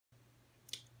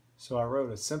So I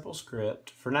wrote a simple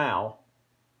script for now,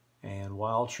 and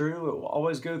while true, it will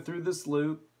always go through this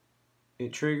loop.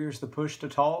 It triggers the push to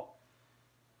talk,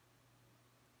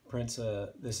 prints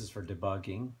this is for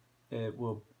debugging. It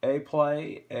will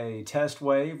play a test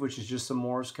wave, which is just some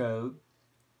Morse code.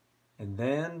 And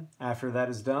then after that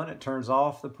is done, it turns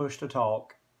off the push to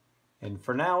talk. And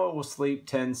for now, it will sleep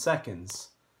 10 seconds.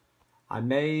 I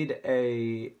made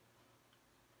a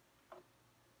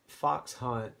fox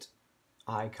hunt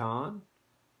icon,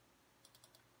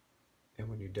 and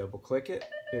when you double click it,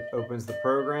 it opens the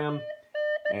program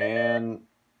and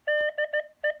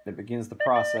it begins the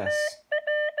process.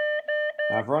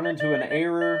 Now, I've run into an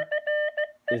error.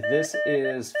 If this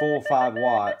is full 5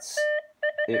 watts,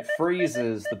 it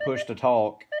freezes the push to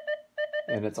talk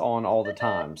and it's on all the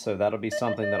time. So that'll be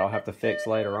something that I'll have to fix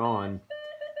later on.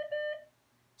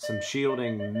 Some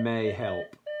shielding may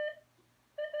help.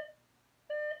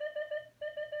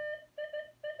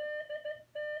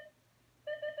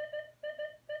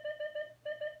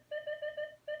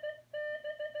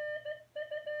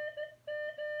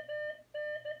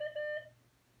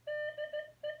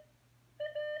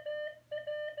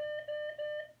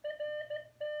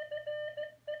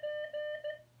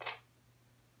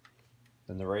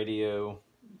 Then the radio,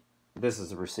 this is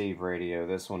the receive radio.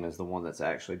 This one is the one that's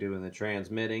actually doing the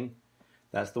transmitting.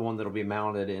 That's the one that'll be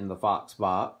mounted in the Fox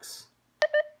box.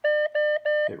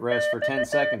 It rests for 10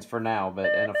 seconds for now,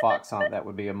 but in a Fox hunt that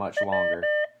would be a much longer.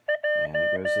 And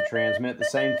it goes to transmit the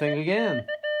same thing again.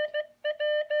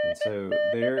 And so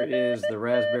there is the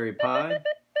Raspberry Pi.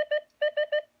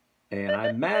 And I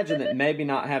imagine that maybe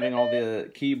not having all the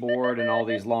keyboard and all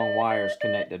these long wires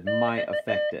connected might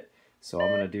affect it. So I'm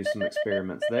going to do some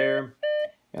experiments there.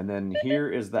 And then here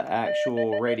is the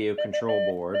actual radio control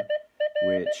board,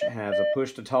 which has a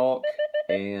push to talk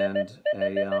and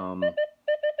a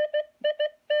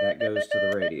that goes to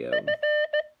the radio.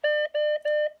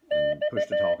 And push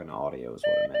to talk and audio is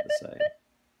what I meant to say.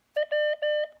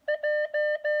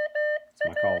 It's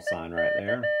my call sign right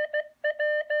there.